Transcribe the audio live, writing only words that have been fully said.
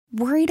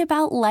Worried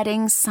about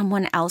letting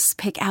someone else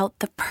pick out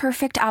the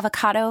perfect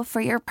avocado for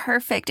your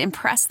perfect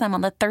impress them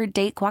on the third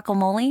date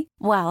guacamole?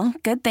 Well,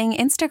 good thing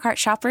Instacart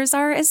shoppers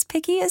are as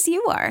picky as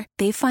you are.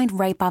 They find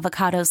ripe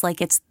avocados like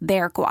it's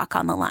their guac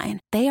on the line.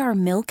 They are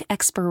milk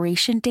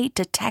expiration date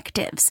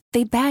detectives.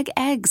 They bag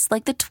eggs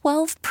like the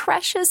 12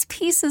 precious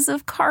pieces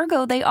of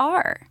cargo they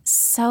are.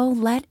 So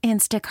let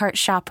Instacart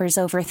shoppers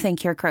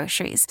overthink your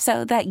groceries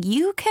so that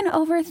you can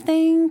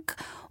overthink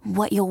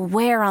what you'll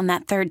wear on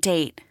that third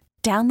date.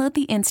 Download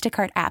the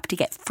Instacart app to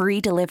get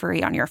free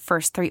delivery on your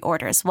first 3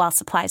 orders while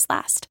supplies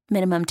last.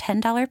 Minimum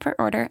 $10 per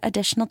order.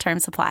 Additional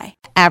terms apply.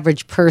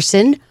 Average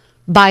person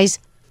buys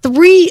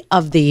 3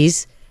 of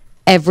these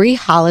every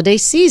holiday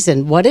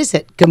season. What is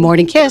it? Good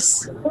morning,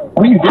 Kiss.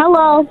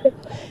 Hello.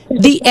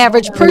 The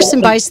average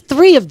person buys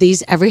 3 of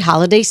these every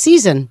holiday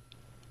season.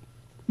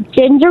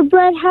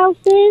 Gingerbread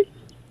houses?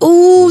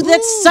 Ooh,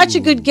 that's such a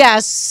good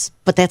guess,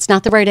 but that's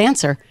not the right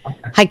answer.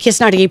 Hi, Kiss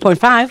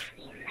 98.5.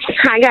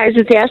 Hi, guys.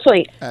 It's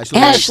Ashley.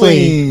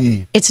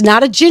 Ashley. It's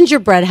not a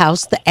gingerbread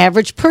house. The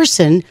average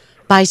person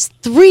buys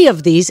 3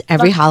 of these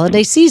every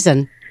holiday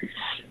season.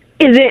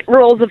 Is it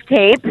rolls of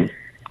tape?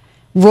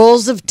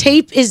 Rolls of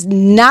tape is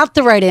not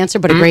the right answer,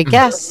 but a great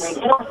guess.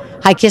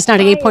 Hi, Kiss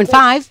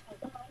 98.5.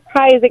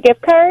 Hi, is it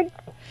gift cards?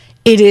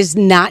 It is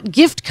not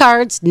gift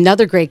cards.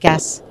 Another great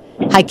guess.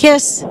 Hi,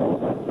 Kiss.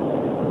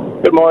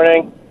 Good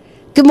morning.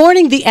 Good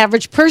morning. The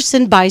average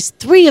person buys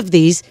 3 of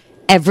these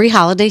every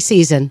holiday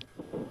season.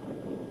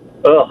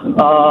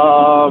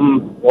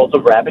 Rolls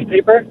of wrapping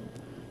paper?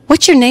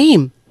 What's your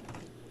name?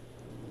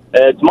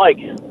 It's Mike.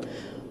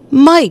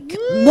 Mike,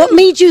 what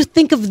made you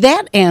think of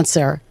that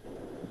answer?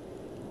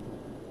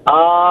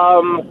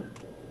 I'm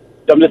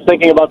just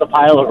thinking about the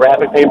pile of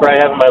wrapping paper I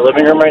have in my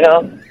living room right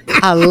now.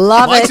 I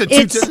love Mike's it.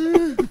 a It's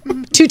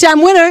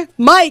two-time winner,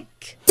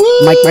 Mike.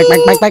 Mike.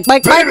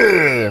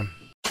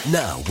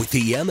 Now, with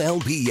the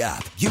MLB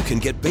app, you can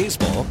get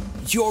baseball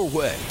your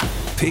way.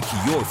 Pick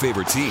your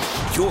favorite team,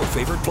 your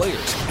favorite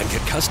players, and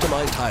get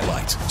customized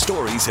highlights,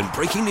 stories, and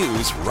breaking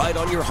news right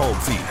on your home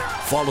feed.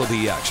 Follow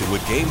the action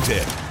with Game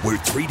Day, where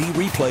 3D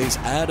replays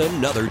add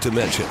another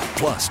dimension.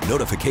 Plus,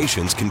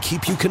 notifications can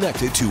keep you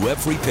connected to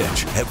every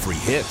pitch, every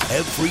hit,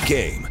 every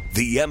game.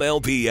 The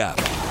MLB app.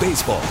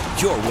 Baseball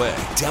your way.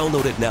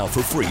 Download it now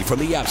for free from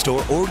the App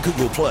Store or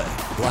Google Play.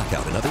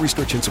 Blackout and other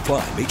restrictions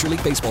apply. Major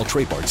League Baseball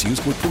trademarks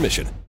used with permission.